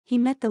he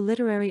met the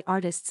literary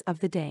artists of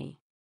the day.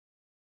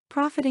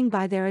 Profiting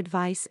by their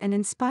advice and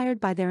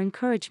inspired by their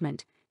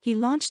encouragement, he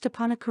launched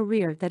upon a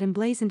career that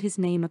emblazoned his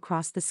name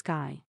across the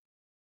sky.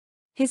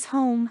 His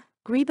home,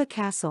 Greba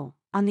Castle,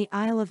 on the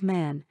Isle of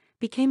Man,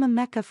 became a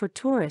mecca for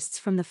tourists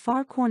from the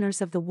far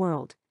corners of the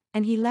world,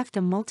 and he left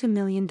a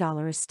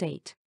multi-million-dollar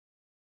estate.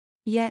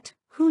 Yet,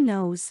 who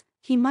knows,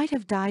 he might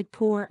have died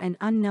poor and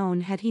unknown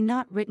had he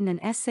not written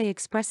an essay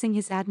expressing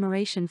his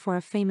admiration for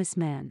a famous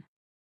man.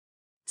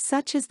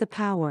 Such is the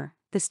power,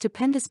 the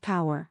stupendous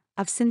power,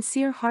 of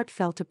sincere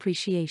heartfelt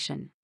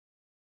appreciation.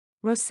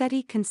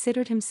 Rossetti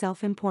considered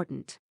himself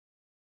important.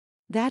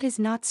 That is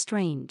not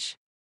strange.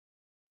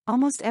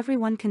 Almost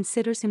everyone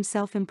considers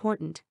himself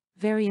important,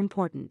 very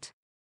important.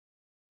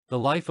 The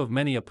life of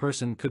many a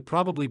person could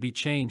probably be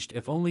changed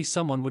if only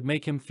someone would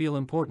make him feel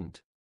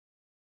important.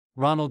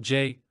 Ronald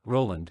J.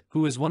 Rowland,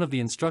 who is one of the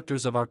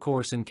instructors of our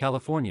course in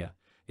California,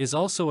 is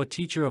also a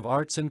teacher of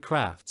arts and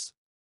crafts.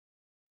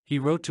 He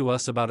wrote to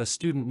us about a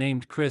student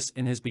named Chris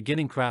in his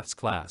beginning crafts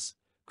class.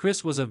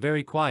 Chris was a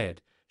very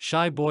quiet,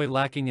 shy boy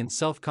lacking in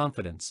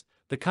self-confidence,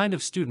 the kind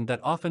of student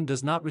that often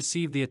does not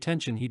receive the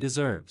attention he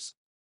deserves.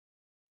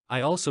 I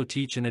also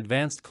teach an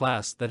advanced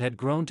class that had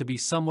grown to be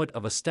somewhat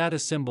of a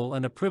status symbol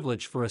and a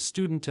privilege for a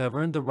student to have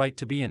earned the right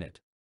to be in it.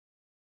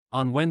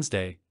 On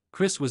Wednesday,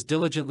 Chris was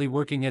diligently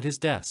working at his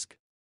desk.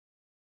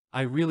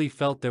 I really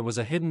felt there was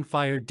a hidden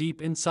fire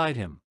deep inside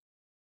him.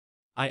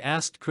 I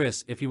asked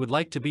Chris if he would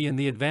like to be in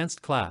the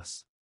advanced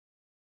class.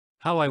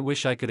 How I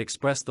wish I could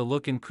express the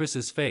look in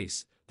Chris's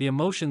face, the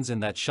emotions in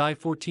that shy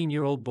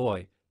 14-year-old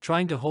boy,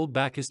 trying to hold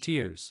back his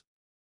tears.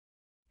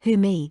 Who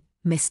me,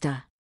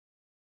 Mr.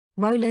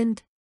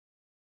 Rowland?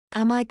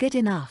 Am I good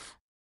enough?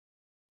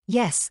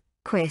 Yes,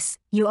 Chris,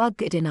 you are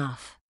good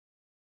enough.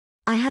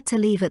 I had to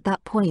leave at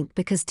that point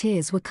because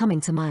tears were coming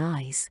to my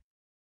eyes.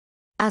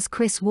 As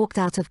Chris walked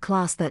out of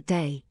class that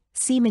day,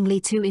 seemingly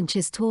 2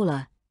 inches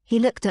taller, he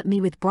looked at me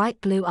with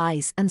bright blue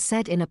eyes and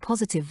said in a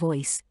positive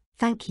voice,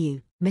 "Thank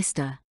you,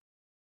 Mr.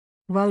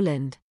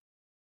 Rowland."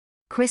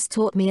 Chris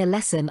taught me a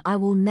lesson I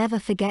will never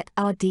forget: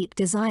 our deep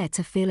desire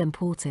to feel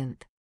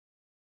important.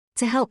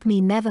 To help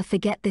me never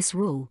forget this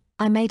rule,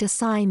 I made a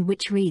sign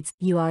which reads,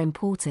 "You are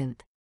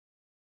important."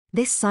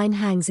 This sign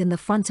hangs in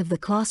the front of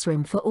the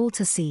classroom for all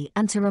to see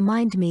and to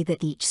remind me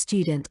that each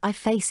student I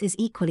face is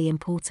equally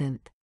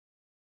important.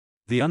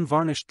 The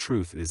unvarnished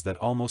truth is that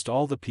almost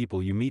all the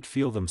people you meet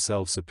feel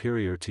themselves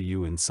superior to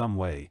you in some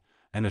way,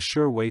 and a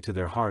sure way to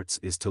their hearts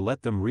is to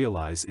let them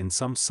realize in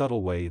some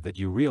subtle way that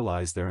you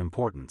realize their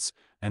importance,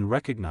 and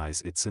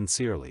recognize it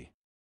sincerely.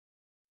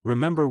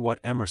 Remember what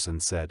Emerson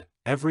said,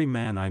 "Every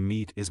man I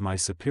meet is my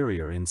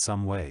superior in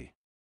some way.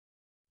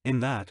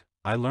 In that,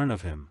 I learn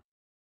of him."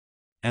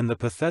 And the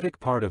pathetic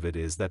part of it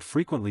is that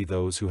frequently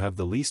those who have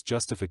the least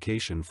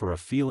justification for a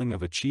feeling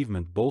of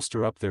achievement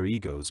bolster up their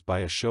egos by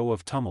a show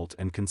of tumult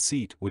and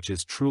conceit which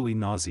is truly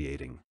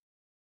nauseating.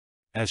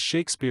 As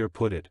Shakespeare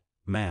put it,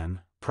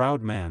 "Man,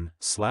 proud man,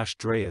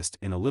 /Dreist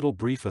in a little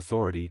brief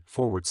authority,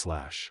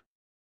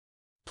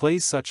 /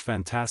 plays such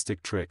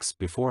fantastic tricks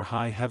before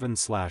high heaven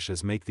 /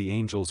 as make the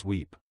angels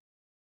weep."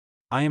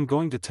 I am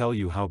going to tell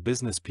you how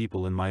business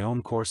people in my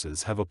own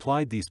courses have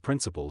applied these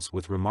principles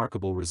with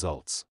remarkable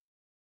results.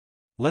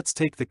 Let's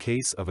take the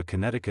case of a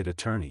Connecticut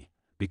attorney.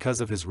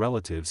 Because of his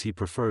relatives, he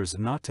prefers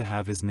not to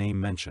have his name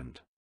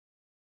mentioned.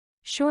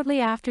 Shortly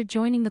after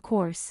joining the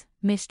course,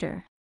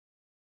 Mr.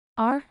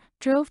 R.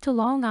 drove to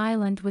Long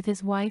Island with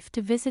his wife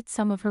to visit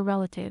some of her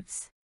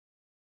relatives.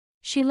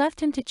 She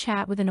left him to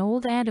chat with an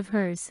old aunt of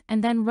hers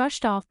and then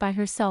rushed off by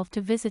herself to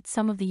visit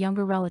some of the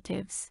younger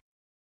relatives.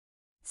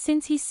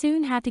 Since he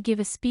soon had to give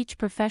a speech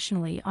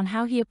professionally on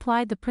how he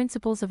applied the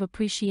principles of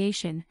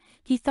appreciation,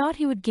 he thought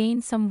he would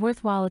gain some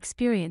worthwhile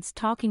experience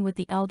talking with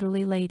the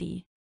elderly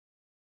lady.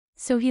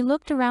 So he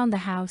looked around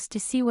the house to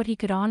see what he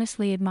could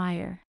honestly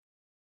admire.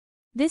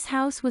 "This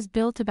house was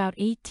built about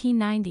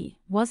 1890,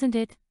 wasn't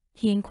it?"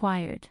 he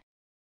inquired.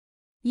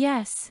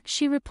 "Yes,"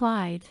 she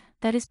replied,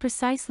 "that is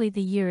precisely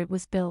the year it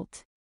was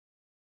built."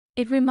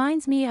 "It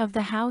reminds me of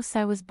the house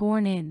I was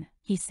born in,"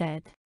 he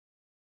said.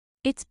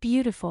 "It's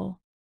beautiful.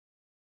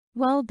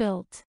 Well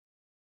built.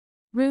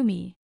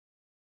 Roomy.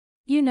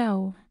 You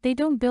know, they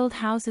don't build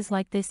houses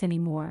like this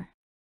anymore."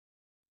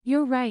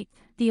 "You're right,"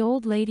 the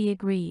old lady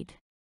agreed.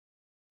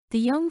 "The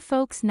young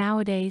folks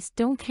nowadays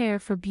don't care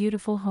for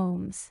beautiful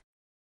homes.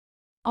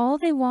 All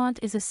they want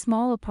is a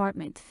small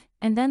apartment,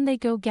 and then they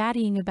go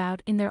gaddying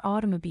about in their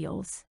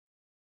automobiles."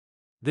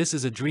 "This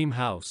is a dream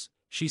house,"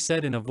 she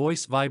said in a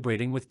voice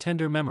vibrating with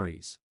tender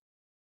memories.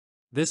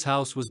 "This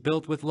house was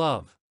built with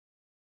love.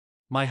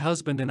 My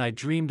husband and I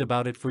dreamed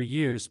about it for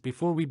years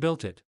before we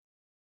built it.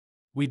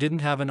 We didn't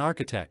have an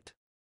architect.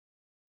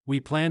 We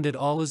planned it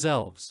all as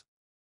elves."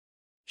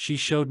 She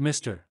showed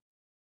Mr.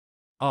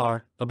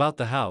 R. about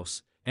the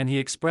house, and he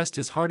expressed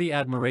his hearty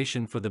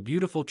admiration for the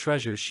beautiful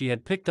treasures she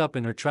had picked up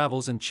in her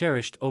travels and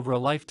cherished over a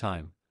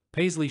lifetime: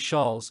 paisley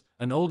shawls,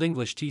 an old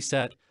English tea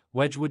set,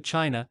 Wedgwood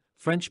china,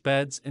 French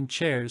beds and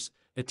chairs,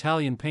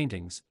 Italian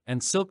paintings,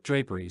 and silk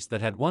draperies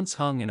that had once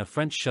hung in a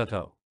French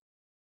chateau.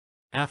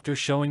 After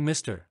showing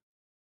Mr.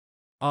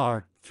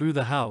 R through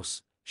the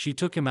house, she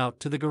took him out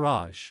to the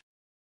garage.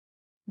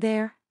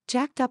 There,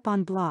 jacked up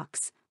on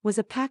blocks, was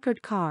a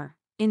Packard car,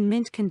 in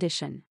mint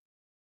condition.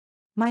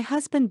 "My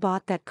husband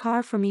bought that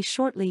car for me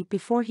shortly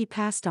before he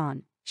passed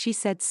on," she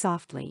said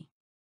softly.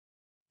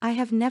 "I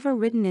have never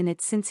ridden in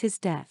it since his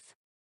death.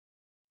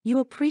 You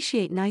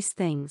appreciate nice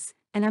things,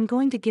 and I'm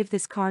going to give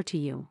this car to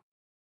you."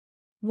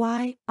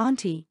 "Why,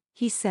 Auntie,"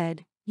 he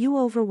said, "you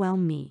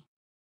overwhelm me.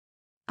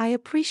 I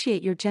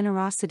appreciate your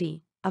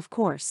generosity, of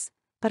course,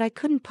 but I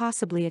couldn't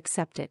possibly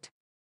accept it.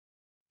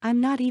 I'm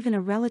not even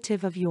a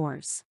relative of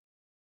yours.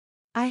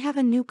 I have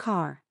a new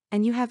car,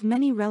 and you have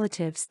many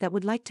relatives that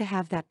would like to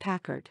have that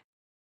Packard."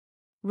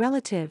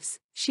 "Relatives,"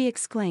 she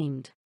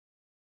exclaimed.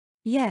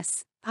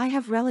 "Yes, I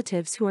have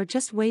relatives who are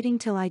just waiting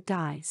till I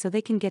die so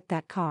they can get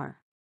that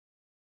car.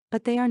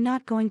 But they are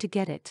not going to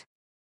get it.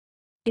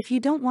 If you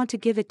don't want to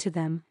give it to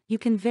them, you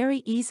can very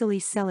easily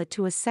sell it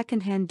to a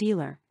second-hand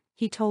dealer,"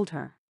 he told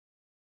her.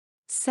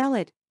 "Sell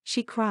it,"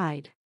 she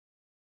cried.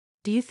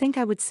 "Do you think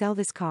I would sell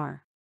this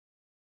car?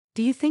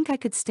 Do you think I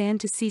could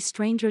stand to see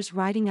strangers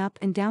riding up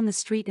and down the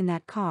street in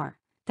that car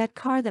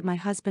that my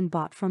husband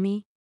bought for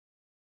me?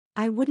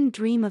 I wouldn't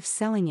dream of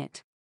selling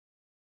it.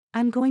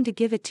 I'm going to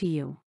give it to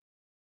you.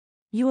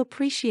 You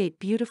appreciate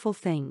beautiful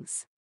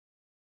things."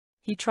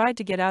 He tried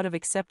to get out of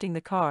accepting the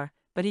car,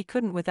 but he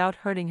couldn't without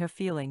hurting her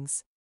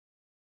feelings.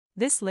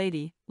 This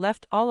lady,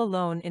 left all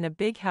alone in a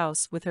big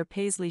house with her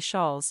paisley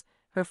shawls,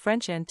 her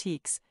French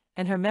antiques,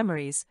 and her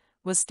memories,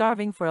 was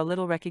starving for a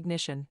little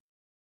recognition.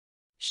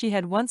 She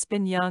had once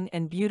been young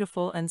and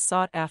beautiful and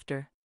sought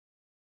after.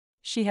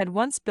 She had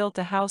once built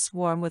a house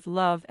warm with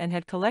love and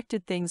had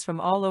collected things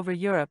from all over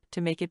Europe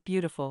to make it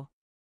beautiful.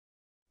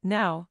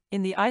 Now,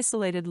 in the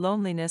isolated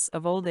loneliness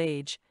of old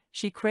age,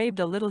 she craved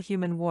a little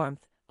human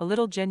warmth, a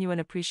little genuine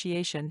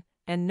appreciation,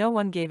 and no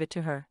one gave it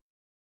to her.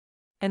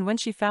 And when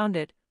she found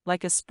it,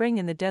 like a spring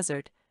in the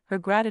desert, her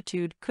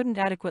gratitude couldn't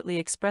adequately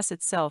express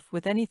itself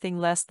with anything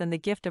less than the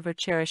gift of her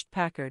cherished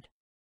Packard.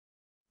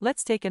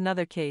 Let's take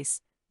another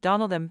case.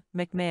 Donald M.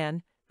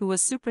 McMahon, who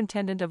was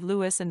superintendent of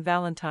Lewis and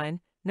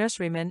Valentine,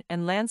 nurserymen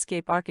and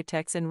landscape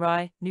architects in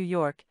Rye, New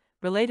York,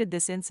 related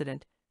this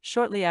incident.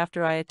 "Shortly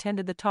after I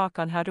attended the talk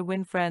on how to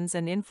win friends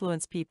and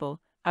influence people,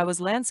 I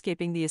was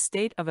landscaping the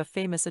estate of a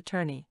famous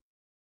attorney.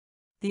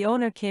 The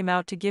owner came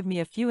out to give me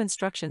a few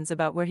instructions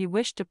about where he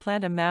wished to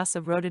plant a mass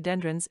of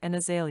rhododendrons and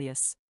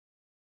azaleas.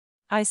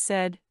 I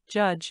said,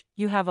 'Judge,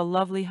 you have a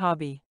lovely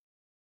hobby.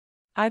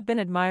 I've been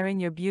admiring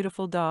your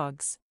beautiful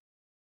dogs.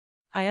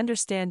 I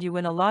understand you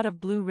win a lot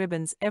of blue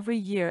ribbons every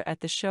year at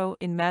the show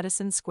in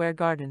Madison Square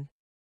Garden.'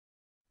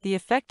 The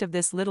effect of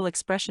this little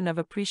expression of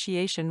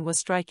appreciation was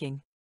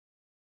striking.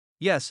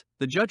 'Yes,'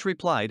 the judge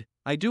replied,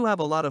 'I do have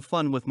a lot of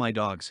fun with my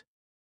dogs.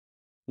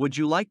 Would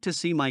you like to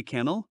see my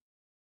kennel?'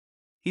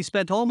 He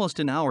spent almost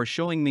an hour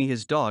showing me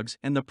his dogs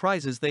and the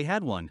prizes they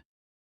had won.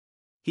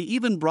 He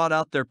even brought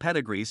out their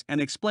pedigrees and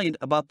explained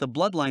about the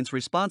bloodlines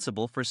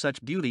responsible for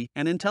such beauty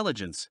and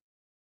intelligence.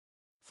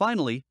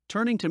 Finally,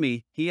 turning to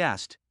me, he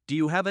asked, 'Do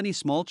you have any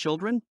small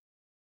children?'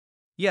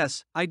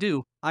 'Yes, I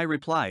do,' I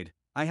replied.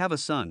 'I have a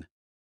son.'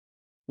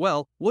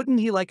 'Well, wouldn't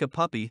he like a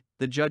puppy?'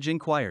 the judge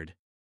inquired.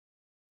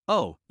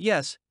 'Oh,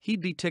 yes,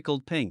 he'd be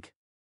tickled pink.'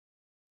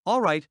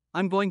 'All right,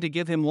 I'm going to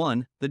give him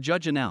one,' the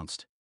judge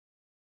announced.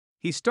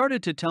 He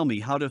started to tell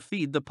me how to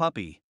feed the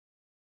puppy.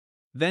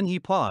 Then he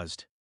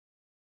paused.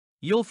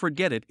 'You'll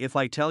forget it if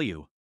I tell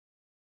you.'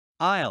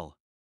 'I'll